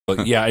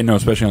But yeah, I know,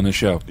 especially on this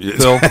show.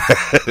 Phil,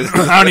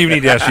 I don't even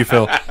need to ask you,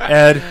 Phil.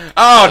 Ed.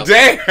 Oh,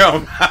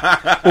 damn.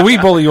 Well, we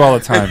bully you all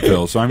the time,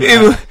 Phil. So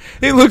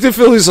He looked at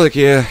Phil. He's like,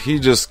 yeah, he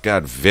just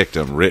got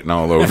victim written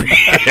all over you.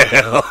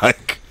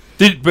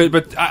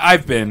 But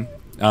I've been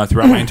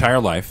throughout my entire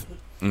life.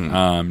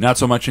 Not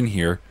so much in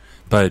here.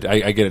 But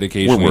I get it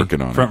occasionally. We're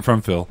working on it.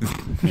 From Phil.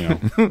 You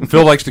know,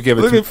 Phil likes to give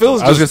it Look to at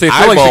Phil's I was going to say,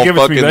 Phil likes to give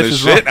it to me. the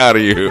shit out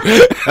of you.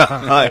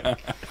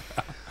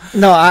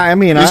 No, I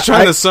mean, he's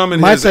trying to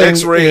summon his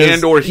X-ray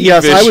and or heat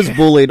yes, vision. I was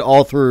bullied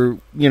all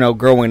through,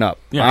 growing up.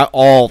 Yeah.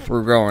 All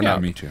through growing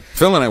up. Me too.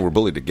 Phil and I were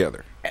bullied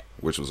together,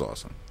 which was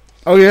awesome.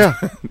 Oh, yeah.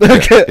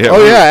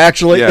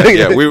 Actually.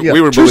 Yeah.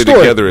 We were bullied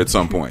together at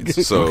some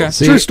points. So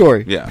True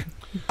story. Yeah.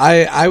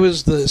 I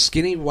was the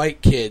skinny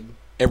white kid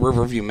at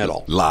Riverview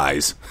Middle.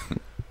 Lies.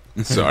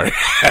 Sorry.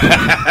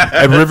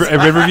 At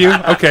Riverview?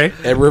 Okay.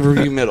 At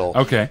Riverview Middle.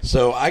 Okay.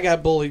 So I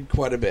got bullied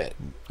quite a bit.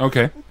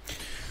 Okay.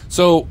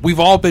 So we've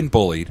all been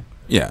bullied.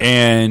 Yeah.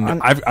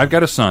 And I've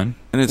got a son.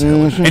 And it's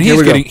hellish. And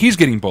he's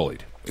getting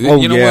bullied. Oh,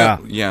 you know yeah.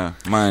 what? Yeah.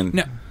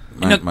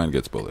 Mine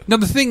gets bullied. Now,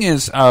 the thing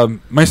is,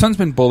 my son's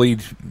been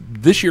bullied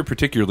this year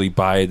particularly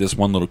by this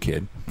one little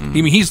kid. I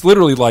mean, he's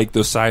literally like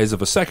the size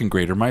of a second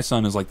grader. My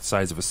son is like the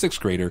size of a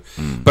sixth grader.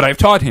 But I've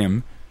taught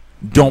him,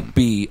 don't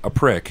be a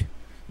prick.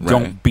 Right.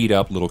 Don't beat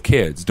up little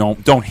kids.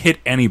 Don't hit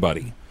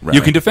anybody. Right.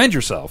 You can defend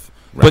yourself,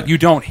 but you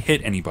don't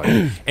hit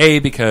anybody.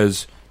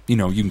 Because you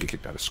can get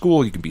kicked out of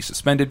school, you can be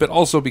suspended, but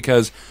also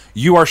because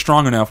you are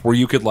strong enough where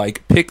you could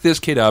pick this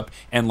kid up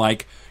and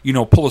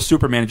pull a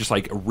Superman and just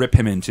rip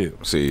him in two.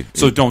 See,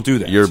 so don't do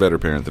that. You're a better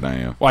parent than I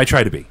am. Well, I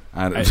try to be.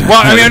 I'm not.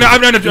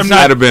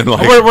 Have been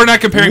we're not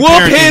comparing. Whoop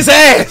parenting. his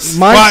ass.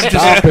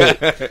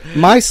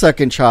 My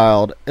second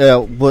child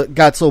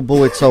got so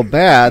bullied so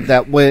bad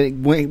that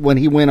when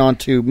he went on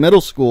to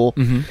middle school,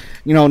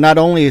 not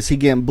only is he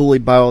getting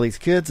bullied by all these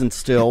kids and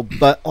still,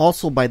 but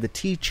also by the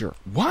teacher.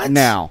 What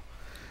now?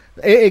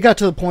 It got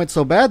to the point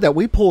so bad that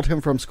we pulled him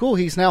from school.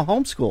 He's now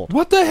homeschooled.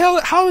 What the hell?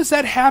 How is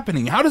that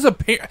happening? How does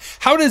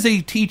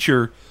a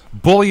teacher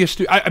bully a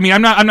student? I mean,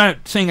 I'm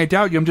not saying I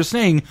doubt you. I'm just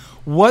saying,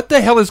 what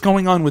the hell is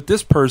going on with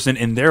this person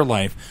in their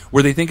life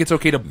where they think it's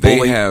okay to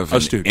bully a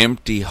student? They have an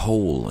empty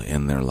hole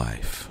in their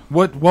life.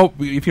 What? Well,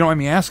 if you don't mind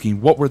me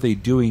asking, what were they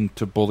doing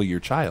to bully your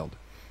child?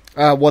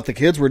 What the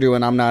kids were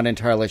doing, I'm not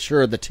entirely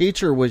sure. The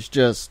teacher was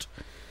just,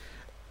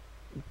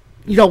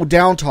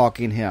 down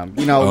talking him.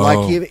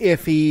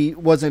 If he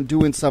wasn't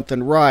doing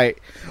something right,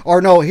 or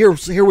no. Here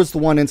was the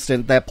one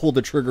incident that pulled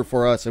the trigger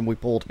for us, and we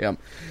pulled him.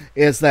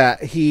 Is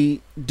that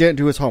he didn't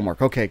do his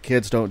homework? Okay,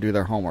 kids don't do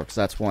their homework, so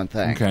that's one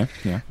thing. Okay,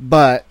 yeah.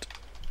 But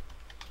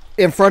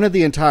in front of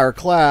the entire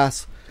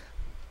class,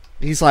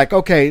 he's like,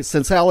 okay,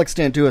 since Alex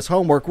didn't do his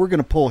homework, we're going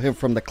to pull him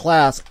from the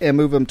class and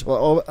move him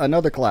to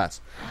another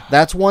class.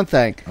 That's one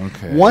thing.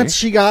 Okay. Once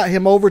she got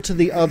him over to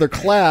the other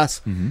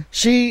class,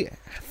 she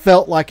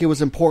felt like it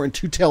was important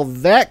to tell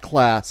that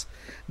class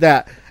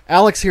that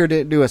Alex here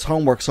didn't do his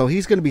homework, so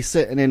he's going to be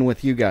sitting in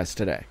with you guys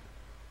today.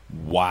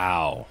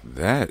 Wow.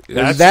 That's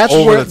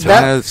over the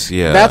top.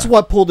 That's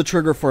what pulled the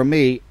trigger for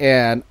me.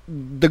 And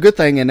the good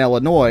thing in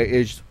Illinois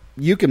is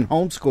you can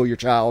homeschool your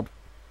child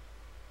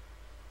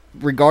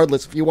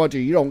regardless if you want to.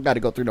 You don't got to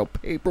go through no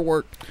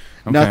paperwork,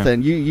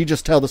 nothing. You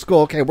just tell the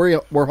school, okay,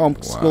 we're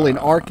homeschooling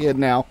our kid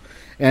now,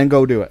 and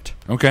go do it.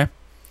 Okay.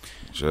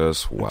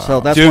 Just wow. So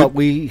that's what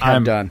we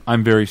have done.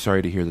 I'm very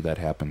sorry to hear that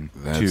happened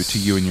to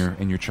you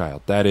and your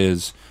child. That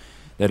is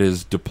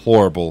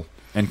deplorable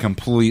and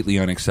completely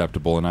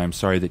unacceptable. And I'm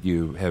sorry that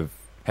you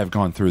have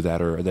gone through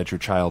that, or that your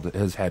child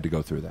has had to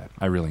go through that.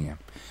 I really am.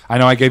 I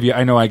know I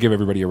give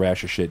everybody a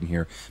rash of shit in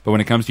here, but when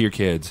it comes to your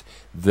kids,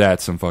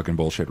 that's some fucking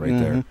bullshit right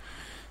there.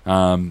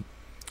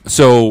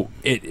 So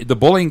the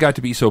bullying got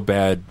to be so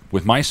bad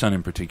with my son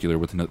in particular,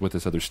 with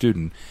this other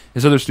student.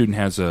 His other student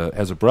has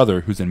a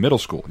brother who's in middle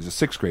school. He's a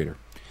sixth grader,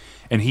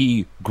 and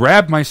he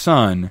grabbed my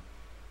son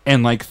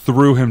and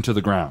threw him to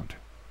the ground.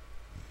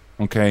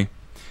 Okay,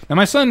 now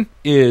my son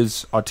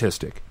is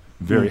autistic,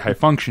 very high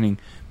functioning,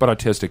 but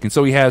autistic, and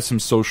so he has some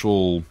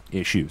social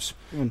issues.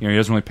 He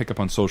doesn't really pick up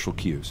on social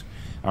cues.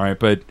 All right,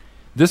 but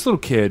this little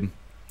kid,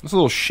 this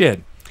little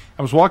shit.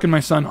 I was walking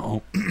my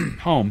son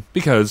home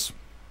because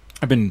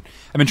I've been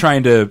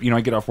trying to,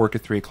 I get off work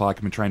at 3:00.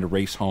 I've been trying to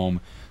race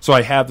home, so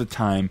I have the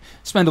time,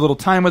 spend a little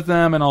time with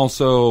them, and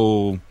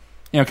also,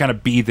 kind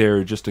of be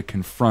there just to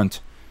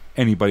confront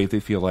anybody if they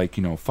feel like,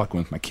 fucking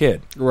with my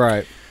kid.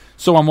 Right.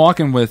 So I'm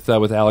walking with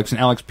Alex,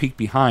 and Alex peeked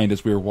behind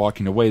as we were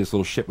walking away. This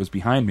little shit was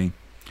behind me,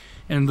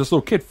 and this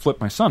little kid flipped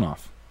my son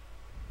off.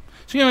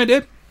 So what I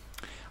did?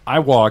 I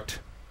walked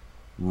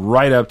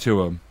right up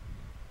to him,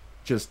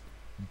 just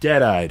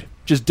dead-eyed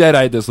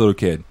this little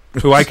kid.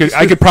 Who I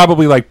could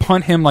probably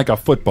punt him like a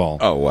football.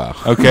 Oh wow!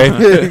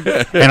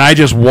 Okay, and I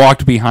just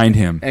walked behind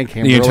him and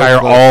the entire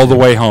all the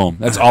way home.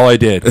 That's all I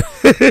did.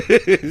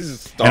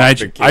 That's all I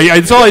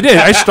did.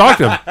 I stalked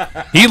him.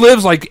 He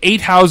lives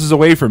 8 houses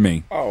away from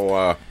me. Oh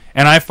wow!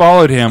 And I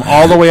followed him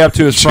all the way up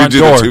to his front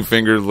door. You do the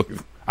 2-finger look?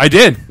 I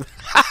did.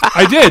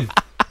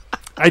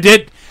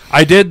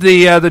 I did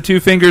the 2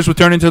 fingers would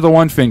turn into the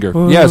 1 finger.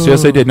 Oh. Yes,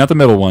 I did. Not the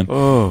middle one.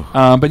 Oh.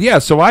 But yeah,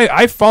 so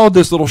I followed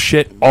this little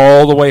shit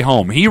all the way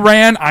home. He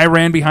ran. I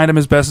ran behind him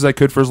as best as I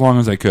could for as long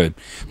as I could.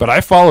 But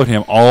I followed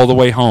him all the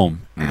way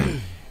home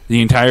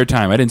the entire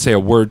time. I didn't say a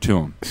word to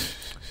him.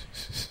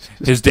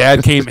 His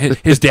dad came.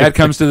 His dad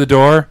comes to the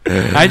door.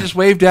 I just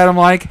waved at him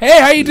like,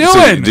 "Hey, how you doing?"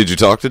 So, did you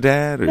talk to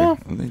Dad? Or?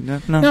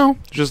 No. No.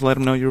 Just let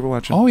him know you were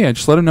watching. Oh yeah,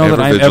 just let him know that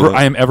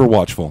I am ever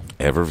watchful.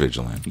 Ever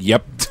vigilant.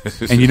 Yep.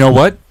 And you know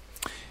what?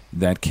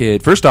 That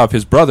kid. First off,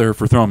 his brother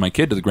for throwing my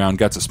kid to the ground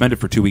got suspended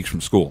for 2 weeks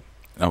from school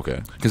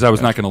Okay. because I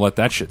was not going to let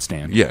that shit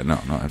stand. Yeah. No.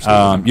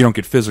 Absolutely. You don't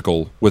get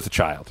physical with a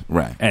child,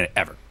 Right. And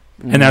ever.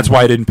 And that's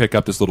why I didn't pick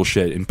up this little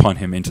shit and punt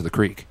him into the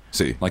creek.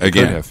 See, like I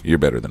again, could have. you're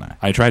better than I.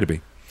 I try to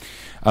be.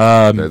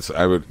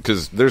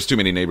 Because there's too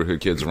many neighborhood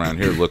kids around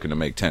here looking to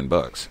make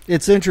 $10.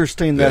 It's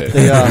interesting that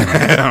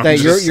I'm that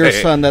your just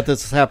saying. son that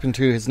this has happened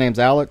to, his name's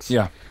Alex.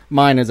 Yeah.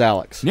 Mine is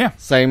Alex. Yeah.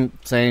 Same.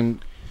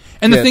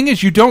 And the kid. thing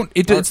is,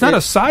 it's not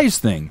a size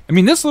thing. I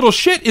mean, this little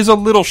shit is a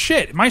little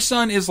shit. My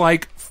son is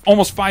like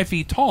almost 5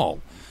 feet tall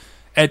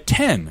at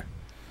 10.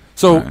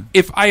 So Right.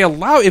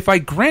 if I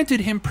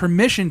granted him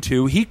permission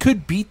to, he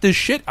could beat the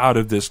shit out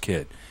of this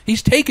kid.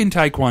 He's taken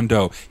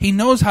Taekwondo. He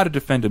knows how to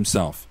defend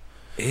himself.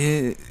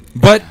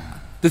 But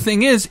the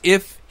thing is,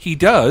 if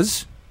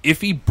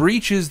he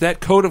breaches that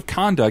code of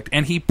conduct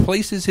and he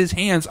places his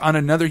hands on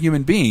another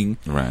human being,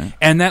 Right.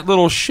 and that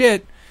little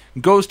shit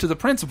goes to the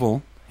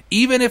principal,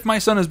 even if my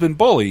son has been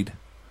bullied,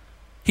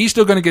 he's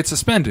still going to get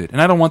suspended.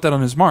 And I don't want that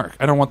on his mark.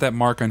 I don't want that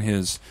mark on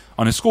his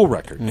school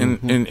record.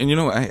 And you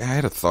know, I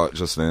had a thought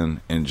just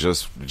then, and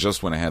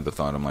just when I had the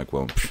thought, I'm like,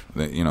 well,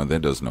 that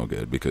does no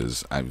good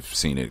because I've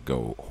seen it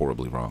go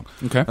horribly wrong.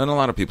 Okay. And a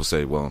lot of people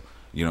say, well,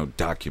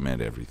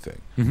 document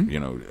everything.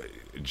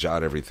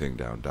 Jot everything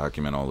down.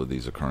 Document all of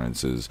these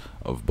occurrences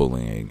of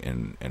bullying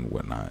and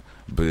whatnot.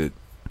 But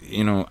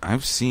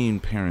I've seen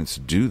parents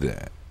do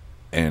that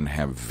and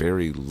have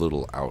very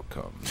little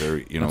outcome.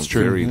 That's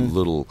true. Very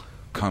little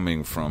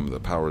coming from the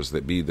powers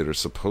that be that are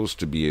supposed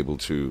to be able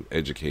to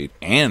educate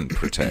and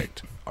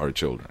protect our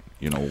children.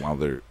 While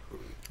they're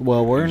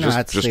we're just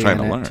not just seeing trying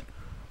to it.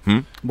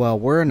 learn. Well,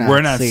 we're not.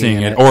 We're not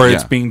seeing it, it. or Yeah.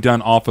 it's being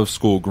done off of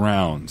school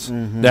grounds.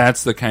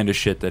 That's the kind of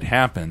shit that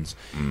happens,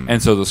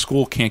 and so the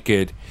school can't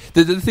get.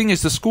 The thing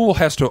is, the school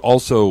has to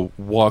also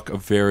walk a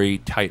very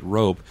tight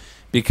rope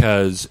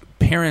because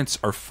parents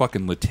are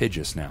fucking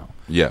litigious now.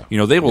 Yeah.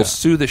 They will Yeah.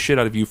 sue the shit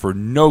out of you for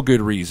no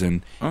good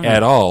reason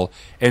at all.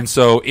 And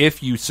so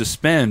if you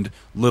suspend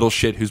little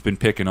shit who's been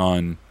picking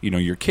on,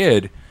 your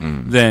kid,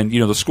 then,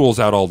 the school's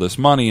out all this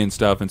money and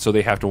stuff. And so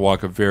they have to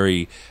walk a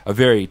very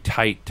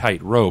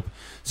tight rope.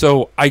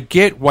 So I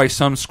get why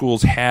some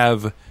schools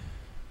have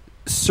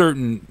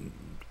certain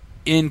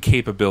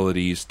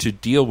incapabilities to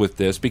deal with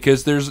this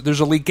because there's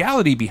a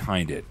legality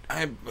behind it.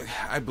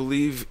 I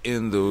believe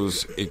in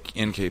those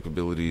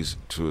incapabilities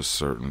to a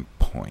certain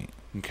point.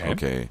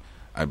 Okay.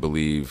 I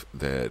believe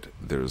that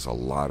there's a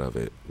lot of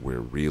it where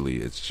really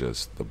it's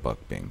just the buck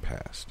being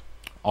passed.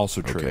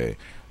 Also true. Okay.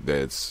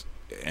 It's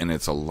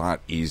a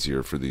lot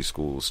easier for these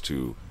schools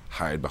to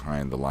hide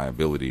behind the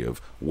liability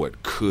of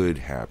what could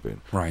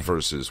happen Right.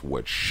 versus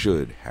what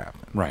should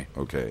happen. Right.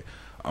 Okay.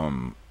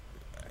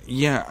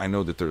 Yeah, I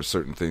know that there are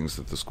certain things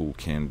that the school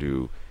can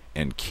do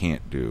and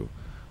can't do,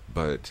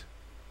 but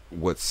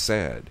what's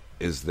sad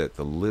is that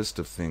the list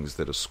of things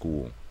that a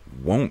school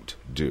won't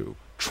do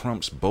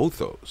trumps both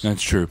those.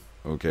 That's true.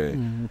 Okay.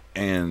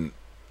 And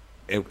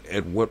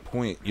at what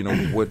point,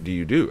 what do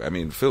you do? I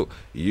mean, Phil,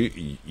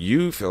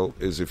 you felt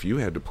as if you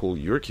had to pull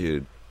your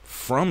kid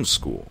from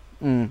school.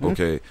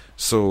 Okay.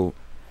 So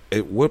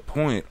at what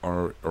point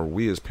are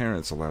we as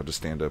parents allowed to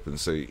stand up and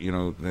say,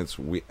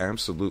 we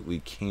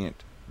absolutely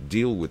can't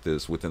deal with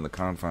this within the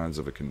confines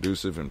of a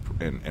conducive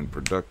and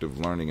productive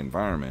learning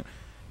environment?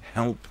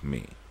 Help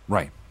me.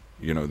 Right.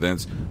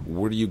 That's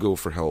where do you go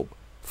for help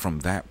from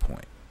that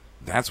point?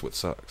 That's what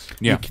sucks.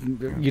 Yeah.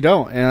 You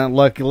don't. And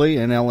luckily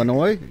in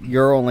Illinois,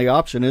 your only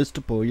option is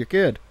to pull your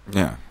kid.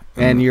 Yeah.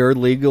 And you're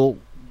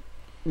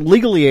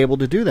legally able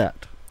to do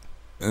that.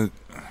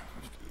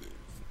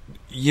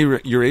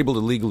 You're able to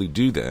legally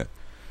do that,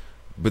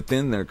 but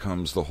then there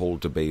comes the whole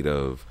debate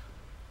of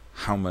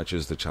how much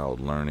is the child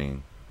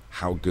learning,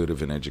 how good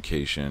of an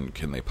education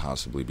can they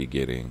possibly be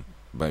getting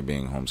by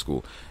being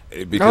homeschooled?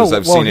 Because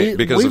I've seen it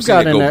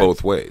go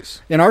both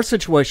ways. In our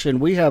situation,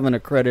 we have an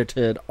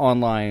accredited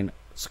online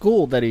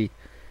school that he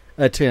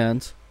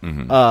attends,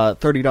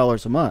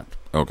 $30 a month.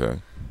 Okay.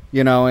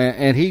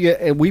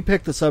 And we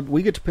pick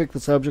we get to pick the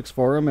subjects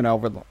for him and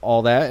over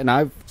all that. And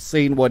I've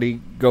seen what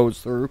he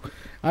goes through.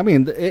 I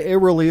mean, it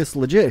really is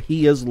legit.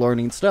 He is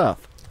learning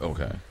stuff.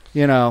 Okay.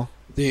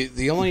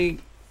 The only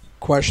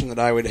question that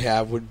I would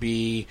have would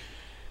be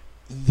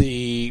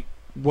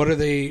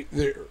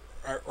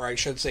or I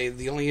should say,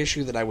 the only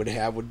issue that I would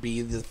have would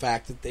be the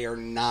fact that they are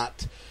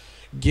not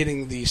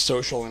getting the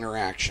social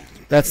interaction.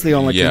 That's the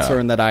only Yeah.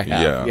 concern that I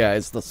have. Yeah.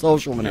 It's the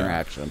social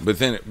interaction. But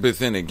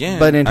then again,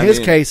 But in his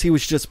mean, case, he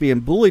was just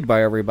being bullied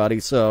by everybody,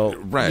 so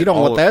Right, you don't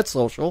all want of- that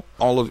social.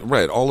 all of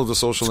the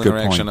social That's a good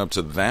interaction point. up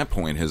to that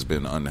point has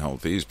been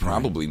unhealthy. He's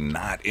probably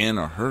not in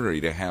a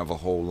hurry to have a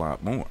whole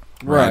lot more.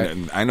 Right.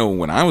 And I know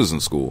when I was in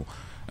school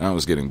and I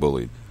was getting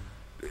bullied,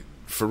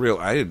 for real,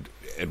 I had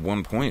at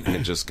one point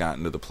had just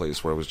gotten to the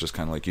place where I was just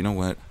kind of like, you know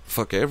what,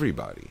 fuck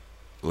everybody.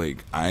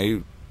 Like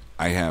I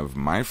have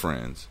my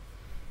friends,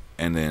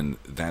 and then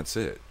that's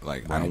it.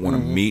 Like I don't want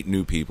to meet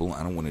new people.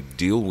 I don't want to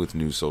deal with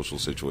new social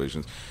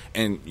situations.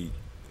 And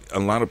a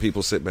lot of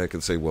people sit back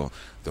and say, well,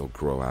 they'll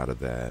grow out of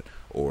that,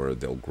 or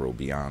they'll grow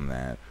beyond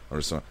that,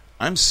 or so.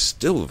 I'm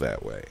still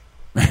that way.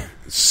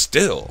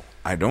 Still,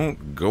 I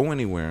don't go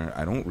anywhere.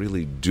 I don't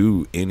really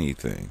do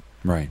anything.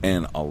 Right.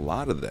 And a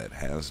lot of that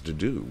has to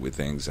do with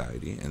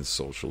anxiety and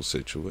social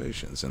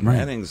situations. And Right.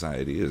 that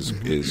anxiety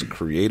is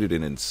created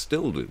and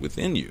instilled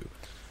within you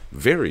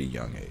very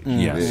young age.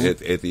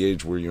 Yes. At the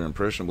age where you're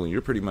impressionable,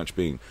 you're pretty much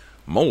being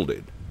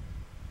molded.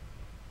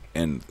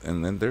 And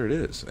then there it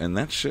is. And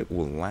that shit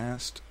will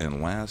last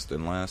and last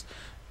and last.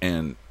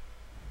 And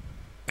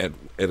at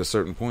a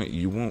certain point,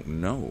 you won't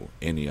know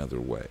any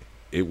other way.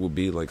 It will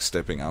be like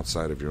stepping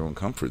outside of your own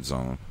comfort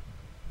zone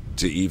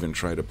to even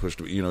try to push,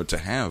 to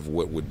have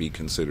what would be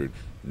considered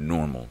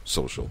normal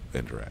social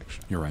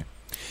interaction. You're right.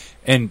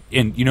 And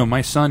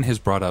my son has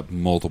brought up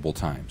multiple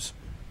times,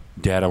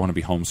 Dad, I want to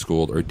be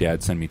homeschooled, or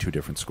Dad, send me to a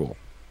different school.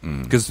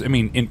 Because,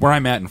 where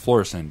I'm at in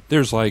Florissant,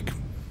 there's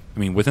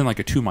within like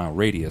a 2-mile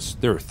radius,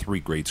 there are 3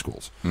 grade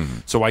schools.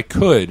 So I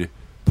could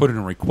put in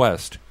a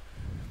request.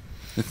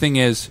 The thing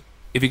is,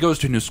 if he goes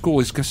to a new school,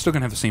 he's still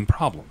going to have the same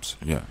problems.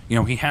 Yeah.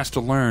 He has to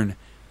learn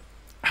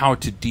how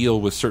to deal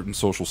with certain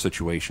social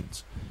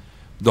situations.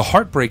 The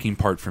heartbreaking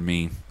part for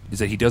me is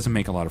that he doesn't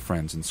make a lot of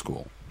friends in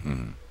school.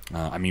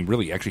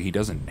 Really, actually, he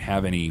doesn't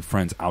have any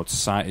friends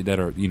outside that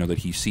are, that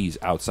he sees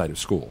outside of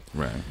school.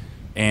 Right.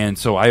 And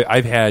so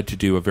I've had to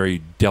do a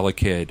very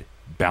delicate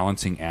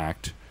balancing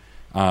act,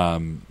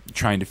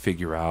 trying to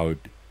figure out,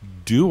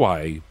 do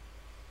I,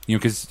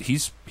 because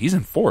he's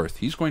in 4th.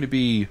 He's going to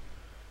be,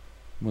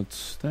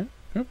 what's that?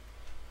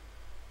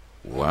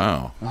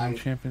 Wow. How many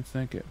champions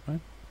think it? What?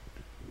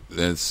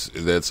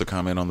 That's a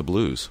comment on the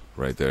Blues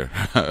right there,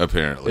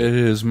 apparently. It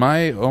is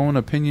my own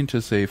opinion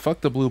to say,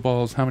 fuck the Blue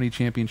Balls. How many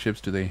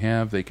championships do they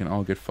have? They can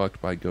all get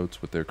fucked by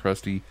goats with their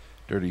crusty,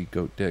 dirty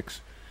goat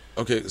dicks.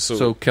 Okay,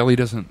 So Kelly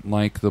doesn't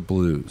like the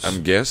Blues.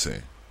 I'm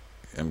guessing.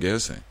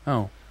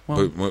 Oh,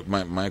 well. But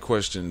my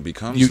question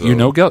becomes, Do you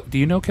though,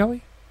 know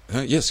Kelly?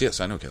 Yes,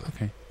 I know Kelly.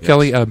 Okay. Yes.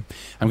 Kelly, I'm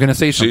going to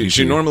say something.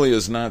 She to you. normally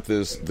is not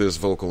this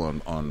vocal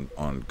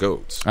on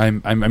goats.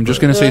 I'm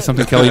just going to say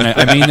something, Kelly. And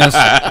I mean this.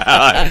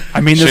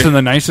 I mean this in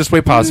the nicest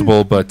way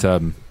possible. But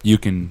you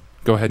can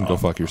go ahead and go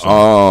fuck yourself.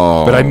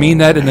 Oh, But I mean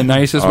that in the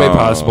nicest way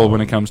possible when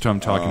it comes to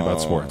talking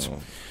about sports.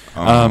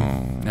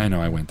 I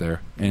know I went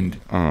there, and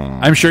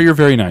I'm sure you're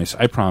very nice.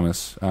 I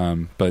promise.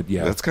 But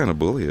yeah, that's kind of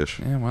bullyish.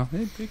 Yeah, well,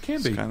 it can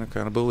It's be. kind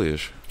of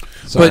bullyish.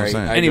 Sorry, But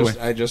anyway.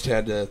 I just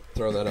had to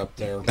throw that up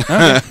there.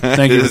 Okay,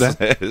 thank you for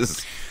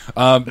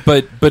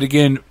that. But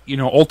again,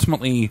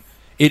 ultimately,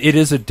 it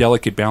is a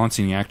delicate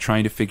balancing act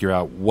trying to figure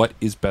out what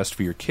is best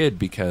for your kid,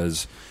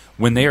 because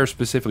when they are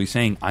specifically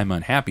saying, I'm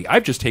unhappy,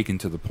 I've just taken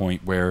to the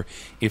point where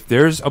if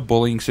there's a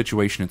bullying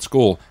situation at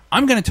school,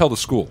 I'm going to tell the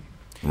school.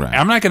 Right.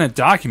 I'm not going to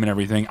document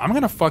everything. I'm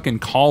going to fucking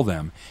call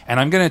them, and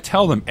I'm going to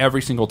tell them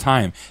every single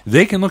time.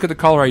 They can look at the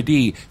caller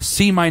ID,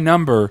 see my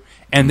number,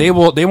 and they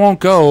won't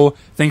go,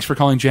 thanks for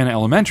calling Jana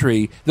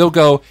Elementary. They'll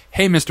go,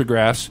 hey, Mr.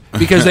 Grass,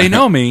 because they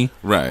know me.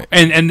 Right.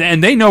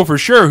 And they know for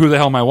sure who the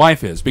hell my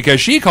wife is,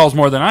 because she calls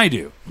more than I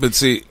do. But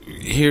see,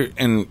 here's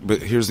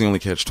the only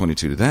catch-22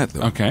 to that,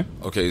 though.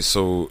 Okay,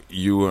 so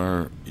you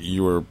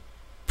are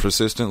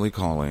persistently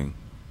calling,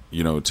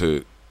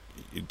 to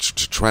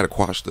try to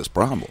quash this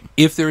problem.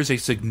 If there is a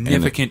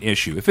significant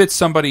issue, if it's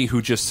somebody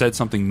who just said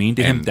something mean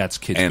to him, that's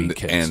kids being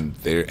kids.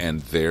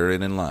 And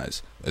therein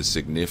lies a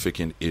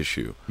significant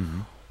issue.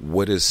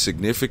 What is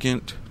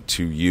significant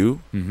to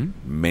you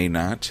may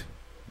not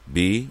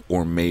be,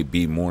 or may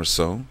be more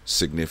so,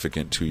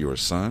 significant to your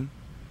son.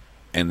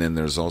 And then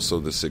there's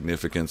also the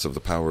significance of the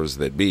powers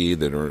that be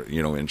that are,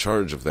 in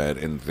charge of that,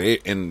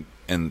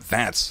 and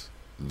that's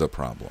the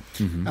problem.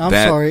 I'm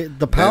sorry,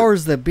 the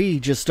powers that be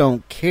just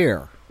don't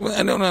care. Well,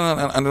 I don't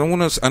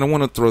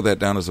want to throw that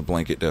down as a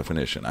blanket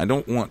definition. I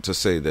don't want to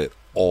say that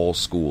all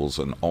schools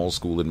and all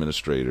school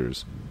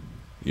administrators,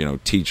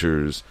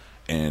 teachers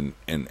and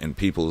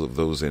people of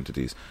those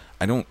entities,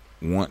 I don't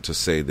want to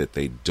say that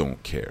they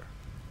don't care.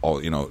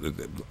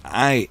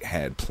 I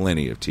had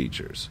plenty of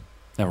teachers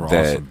that were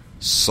that awesome.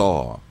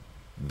 saw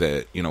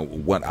that,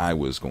 what I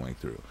was going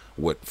through,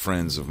 what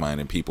friends of mine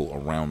and people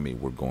around me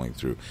were going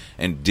through,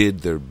 and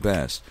did their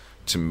best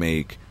to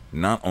make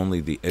not only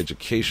the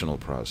educational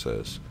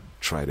process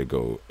try to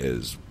go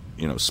as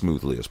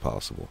smoothly as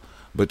possible,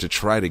 but to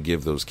try to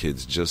give those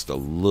kids just a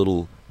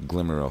little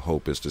glimmer of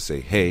hope, is to say,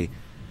 hey,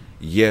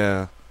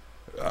 yeah,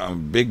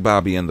 Big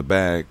Bobby in the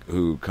back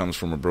who comes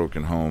from a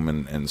broken home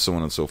and so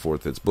on and so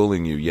forth that's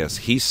bullying you, yes,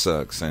 he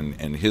sucks,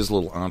 and his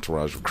little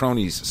entourage of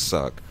cronies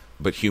suck,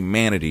 but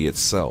humanity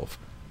itself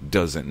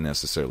doesn't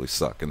necessarily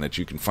suck, and that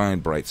you can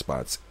find bright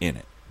spots in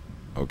it.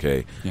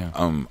 Okay? Yeah.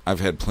 I've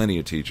had plenty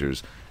of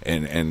teachers,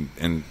 and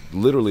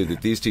literally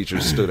that these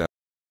teachers stood out